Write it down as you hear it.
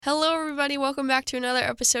Hello, everybody. Welcome back to another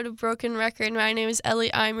episode of Broken Record. My name is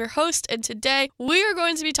Ellie. I'm your host, and today we are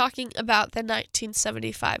going to be talking about the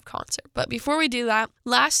 1975 concert. But before we do that,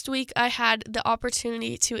 last week I had the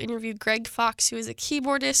opportunity to interview Greg Fox, who is a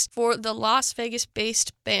keyboardist for the Las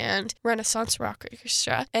Vegas-based band Renaissance Rock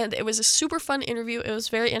Orchestra, and it was a super fun interview. It was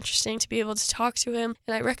very interesting to be able to talk to him,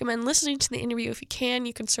 and I recommend listening to the interview if you can.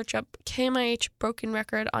 You can search up KMIH Broken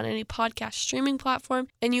Record on any podcast streaming platform,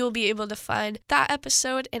 and you will be able to find that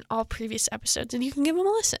episode and all previous episodes, and you can give them a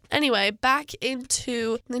listen. Anyway, back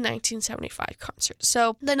into the 1975 concert.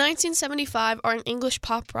 So, the 1975 are an English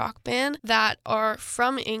pop rock band that are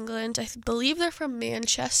from England. I believe they're from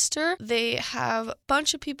Manchester. They have a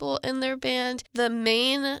bunch of people in their band. The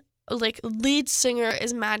main lead singer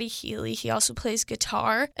is Matty Healy. He also plays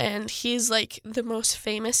guitar, and he's the most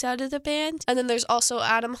famous out of the band. And then there's also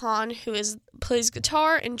Adam Hahn, who plays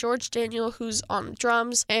guitar, and George Daniel, who's on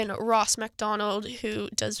drums, and Ross MacDonald, who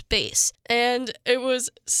does bass. And it was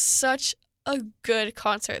such a good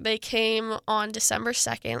concert. They came on December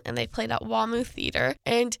 2nd, and they played at WAMU Theater,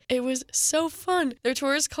 and it was so fun. Their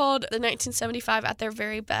tour is called the 1975 at Their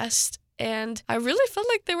Very Best, and I really felt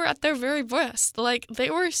like they were at their very best.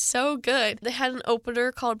 They were so good. They had an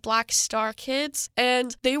opener called Black Star Kids,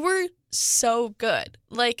 and they were so good.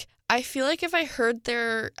 I feel like if I heard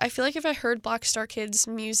Black Star Kids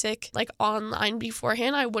music online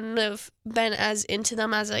beforehand, I wouldn't have been as into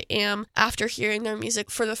them as I am after hearing their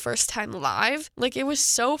music for the first time live. It was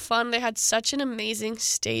so fun. They had such an amazing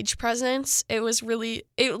stage presence. It was really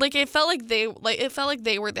it felt like they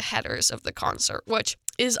were the headers of the concert, which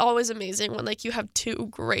is always amazing when you have two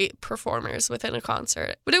great performers within a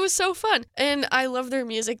concert. But it was so fun, and I love their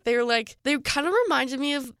music. They kind of reminded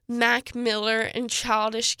me of Mac Miller and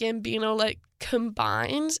Childish Gambino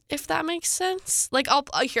combined, if that makes sense. I'll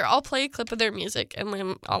play a clip of their music and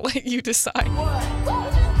then I'll let you decide.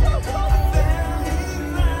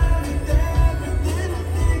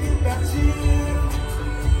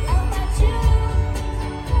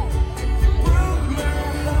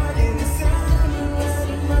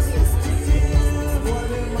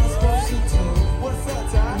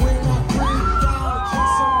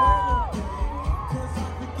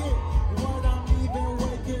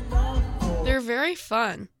 Very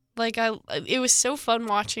fun. It was so fun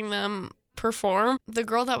watching them perform. The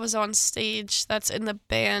girl that was on stage that's in the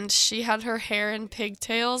band, she had her hair in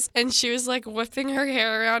pigtails, and she was whipping her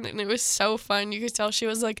hair around, and it was so fun. You could tell she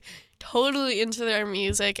was totally into their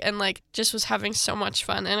music and just was having so much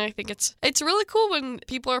fun. And I think it's really cool when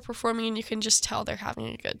people are performing and you can just tell they're having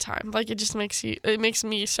a good time. It makes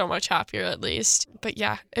me so much happier, at least. But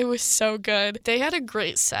yeah, it was so good. They had a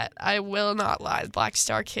great set. I will not lie. Black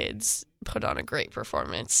Star Kids put on a great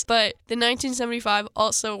performance. But the 1975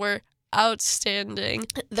 also were outstanding.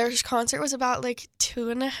 Their concert was about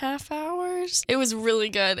 2.5 hours. It was really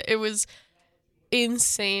good. It was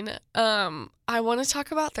insane. I want to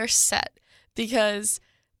talk about their set, because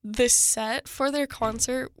the set for their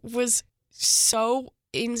concert was so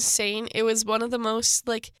insane. It was one of the most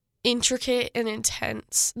intricate and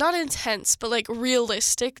not intense, but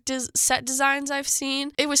realistic set designs I've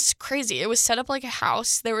seen. It was crazy. It was set up like a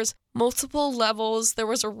house. There was multiple levels. There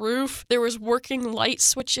was a roof. There was working light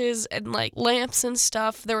switches and lamps and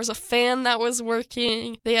stuff. There was a fan that was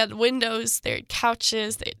working. They had windows. They had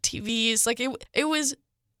couches. They had TVs. It was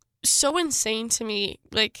so insane to me,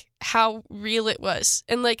 how real it was.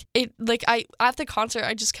 And I at the concert,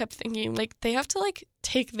 I just kept thinking they have to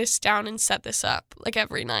take this down and set this up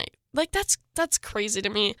every night. That's crazy to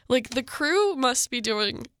me. The crew must be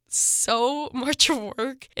doing so much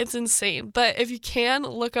work. It's insane. But if you can,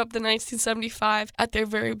 look up the 1975 at Their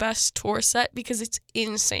Very Best tour set, because it's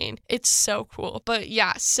insane. It's so cool. But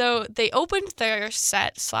yeah, so they opened their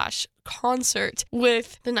set / concert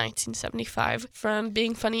with the 1975 from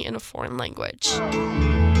Being Funny in a Foreign Language.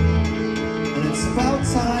 And it's about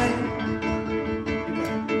time.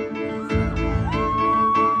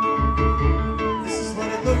 This is what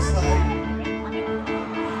it looks like.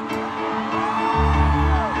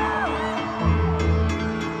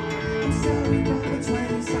 I'm sorry about the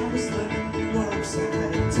 20s I was living. Works I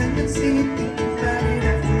had a tendency to think about it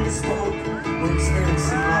after we spoke. We're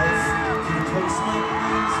experiencing life. Can you close my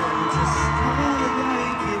eyes or just call it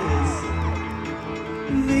like it is?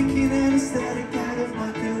 Making an aesthetic out of my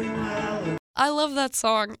doing well. I love that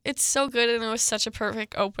song. It's so good, and it was such a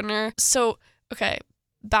perfect opener. So, okay,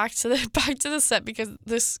 back to the set, because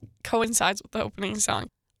this coincides with the opening song.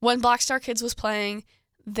 When Black Star Kids was playing,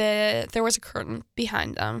 there was a curtain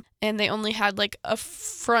behind them, and they only had like a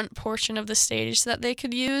front portion of the stage that they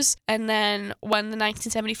could use. And then when the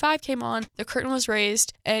 1975 came on, the curtain was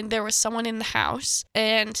raised, and there was someone in the house,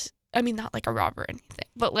 and I mean, not like a robber or anything,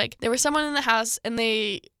 but like there was someone in the house, and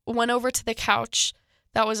they went over to the couch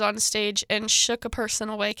that was on stage and shook a person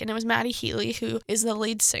awake, and it was Matty Healy, who is the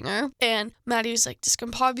lead singer. And Matty was like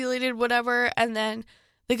discombobulated, whatever, and then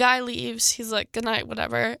the guy leaves. He's like, good night,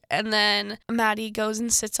 whatever. And then Matty goes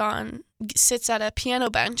and sits at a piano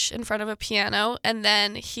bench in front of a piano, and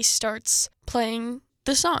then he starts playing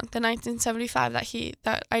the song, the 1975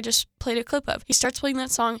 that I just played a clip of. He starts playing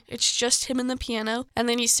that song. It's just him and the piano, and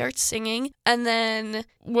then he starts singing, and then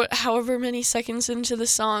however many seconds into the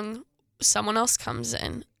song, someone else comes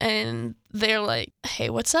in, and they're like, hey,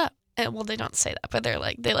 what's up? And well, they don't say that, but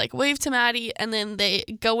they wave to Matty, and then they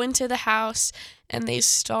go into the house and they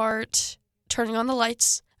start turning on the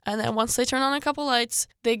lights. And then once they turn on a couple lights,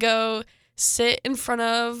 they go sit in front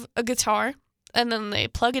of a guitar, and then they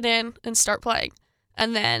plug it in and start playing.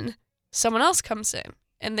 And then someone else comes in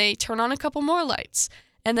and they turn on a couple more lights.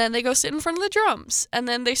 And then they go sit in front of the drums, and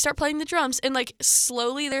then they start playing the drums. And like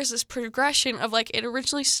slowly there's this progression of like, it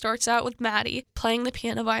originally starts out with Matty playing the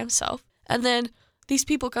piano by himself. And then these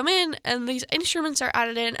people come in and these instruments are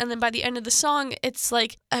added in. And then by the end of the song, it's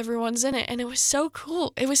like everyone's in it. And it was so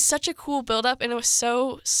cool. It was such a cool build up, and it was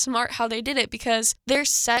so smart how they did it, because their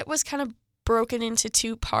set was kind of broken into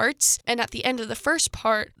two parts. And at the end of the first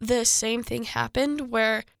part, the same thing happened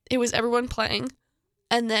where it was everyone playing,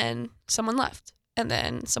 and then someone left. And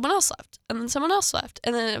then someone else left, and then someone else left.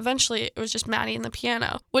 And then eventually it was just Matty and the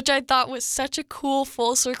piano, which I thought was such a cool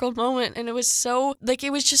full circle moment. And it was so, like,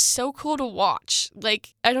 it was just so cool to watch.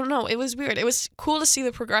 Like, I don't know, it was weird. It was cool to see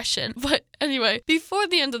the progression. But anyway, before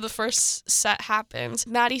the end of the first set happened,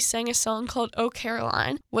 Matty sang a song called Oh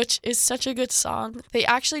Caroline, which is such a good song. They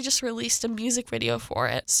actually just released a music video for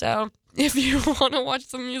it. So if you want to watch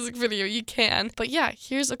the music video, you can. But yeah,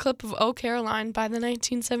 here's a clip of Oh Caroline by the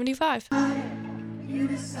 1975. You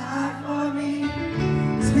decide for me.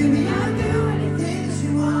 'Cause baby, I'll do anything that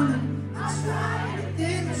you wanna. I'll try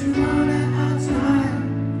anything that you wanna. I'll try.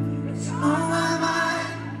 It's on my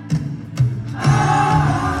mind. Oh,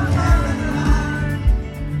 Caroline.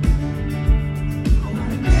 I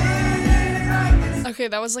wanna get it right this. Okay,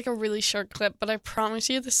 that was like a really short clip, but I promise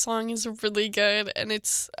you the song is really good, and it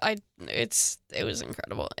was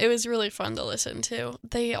incredible. It was really fun to listen to.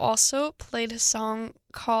 They also played a song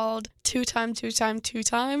called Two Time,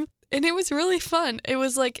 and it was really fun. It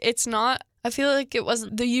was like, I feel like it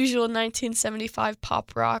wasn't the usual 1975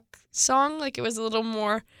 pop rock song. Like, it was a little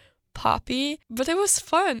more poppy, but it was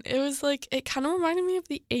fun. It was like, it kind of reminded me of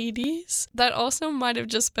the 80s. That also might have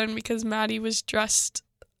just been because Matty was dressed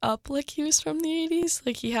up like he was from the 80s.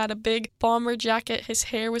 Like, he had a big bomber jacket, his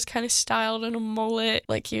hair was kind of styled in a mullet,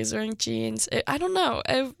 like he was wearing jeans. I don't know.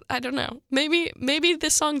 I don't know. Maybe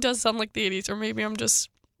this song does sound like the 80s, or maybe I'm just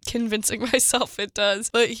convincing myself it does.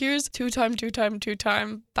 But here's Two Time by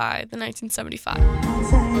the 1975. I'll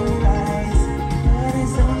tell you lies, but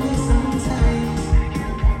it's only sometimes.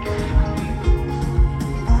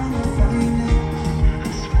 I will find it.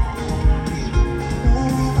 But I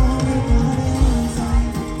only want it one time.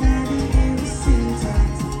 Maybe it was 2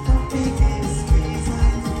 times. Don't think it was 3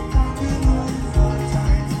 times. Probably more than 4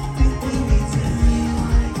 times. Think we need to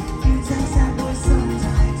rewind. You text that boy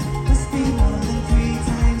sometimes. Must be more than 3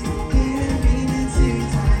 times. Didn't mean it 2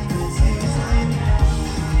 times, but 2 times.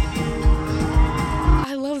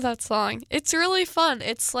 I love that song. It's really fun.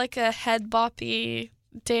 It's like a head boppy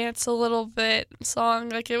dance a little bit song.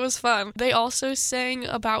 Like, it was fun. They also sang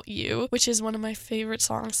About You, which is one of my favorite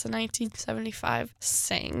songs the 1975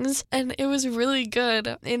 sings, and it was really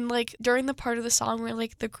good. And like, during the part of the song where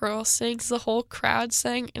like the girl sings, the whole crowd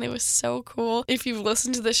sang, and it was so cool. If you've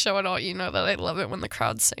listened to the show at all, you know that I love it when the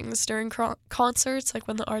crowd sings during concerts, like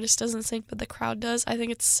when the artist doesn't sing but the crowd does. I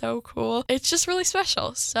think it's so cool. It's just really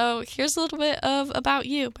special. So here's a little bit of About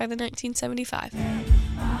You by the 1975.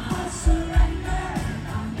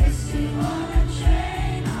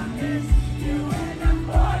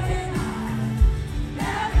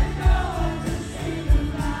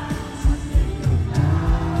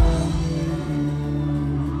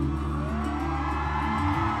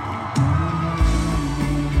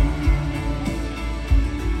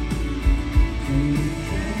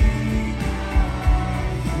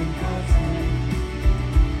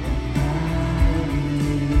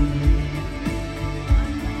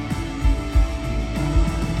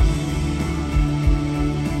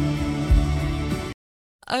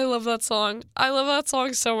 love that song. I love that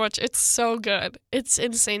song so much. It's so good. It's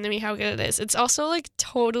insane to me how good it is. It's also like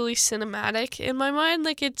totally cinematic in my mind.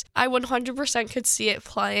 Like I 100% could see it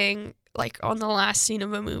playing like on the last scene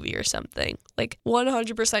of a movie or something. Like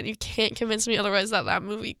 100%. You can't convince me otherwise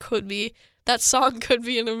that song could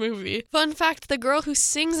be in a movie. Fun fact, the girl who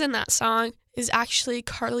sings in that song is actually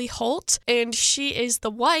Carly Holt, and she is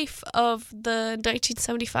the wife of the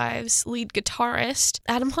 1975's lead guitarist,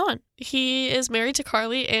 Adam Hahn. He is married to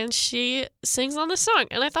Carly, and she sings on the song,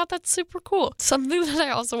 and I thought that's super cool. Something that I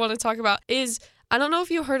also want to talk about is, I don't know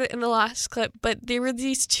if you heard it in the last clip, but there were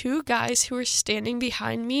these two guys who were standing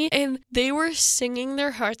behind me and they were singing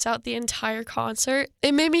their hearts out the entire concert.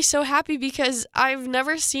 It made me so happy because I've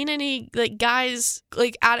never seen any like guys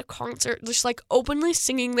like at a concert just like openly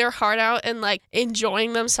singing their heart out and like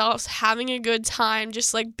enjoying themselves, having a good time,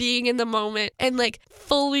 just like being in the moment and like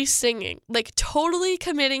fully singing, like totally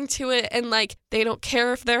committing to it, and like they don't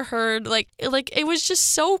care if they're heard. Like it was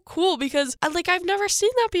just so cool because I've never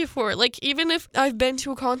seen that before. Like even if I've been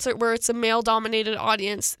to a concert where it's a male-dominated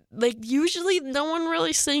audience, like usually no one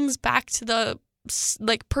really sings back to the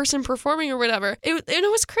like person performing or whatever. It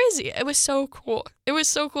was crazy. It was so cool. It was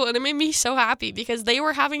so cool, and it made me so happy because they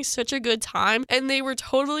were having such a good time and they were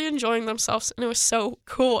totally enjoying themselves, and it was so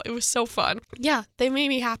cool. It was so fun. Yeah, they made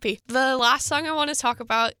me happy. The last song I want to talk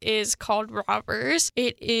about is called Robbers.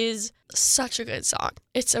 It is such a good song.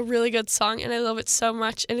 It's a really good song, and I love it so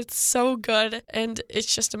much, and it's so good, and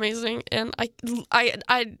it's just amazing. And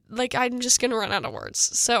I'm just gonna run out of words,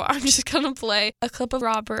 so I'm just gonna play a clip of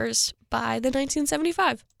Robbers by the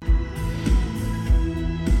 1975.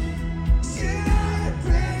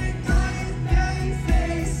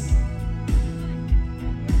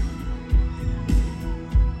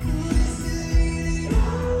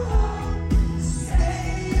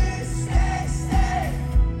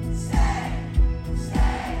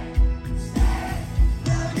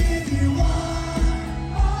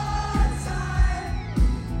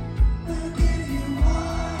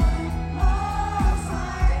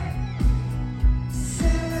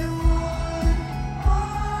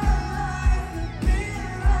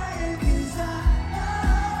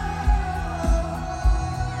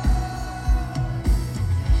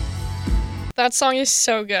 That song is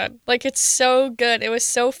so good. Like, it's so good. It was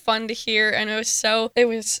so fun to hear, and it was so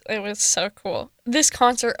cool. This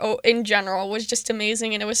concert in general was just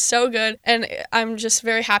amazing, and it was so good, and I'm just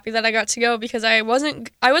very happy that I got to go because I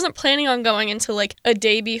wasn't planning on going until like a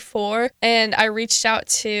day before, and I reached out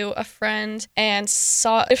to a friend and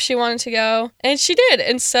saw if she wanted to go, and she did,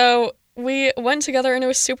 and so we went together, and it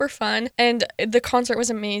was super fun, and the concert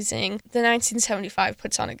was amazing. The 1975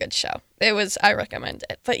 puts on a good show. I recommend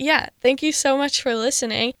it. But yeah, thank you so much for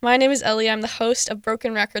listening. My name is Ellie. I'm the host of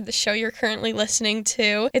Broken Record, the show you're currently listening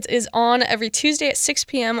to. It is on every Tuesday at 6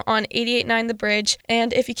 p.m. on 88.9 The Bridge.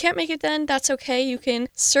 And if you can't make it then, that's okay. You can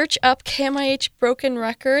search up KMIH Broken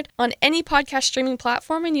Record on any podcast streaming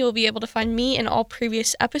platform, and you will be able to find me and all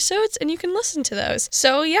previous episodes, and you can listen to those.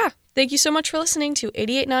 So yeah, thank you so much for listening to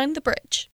 88.9 The Bridge.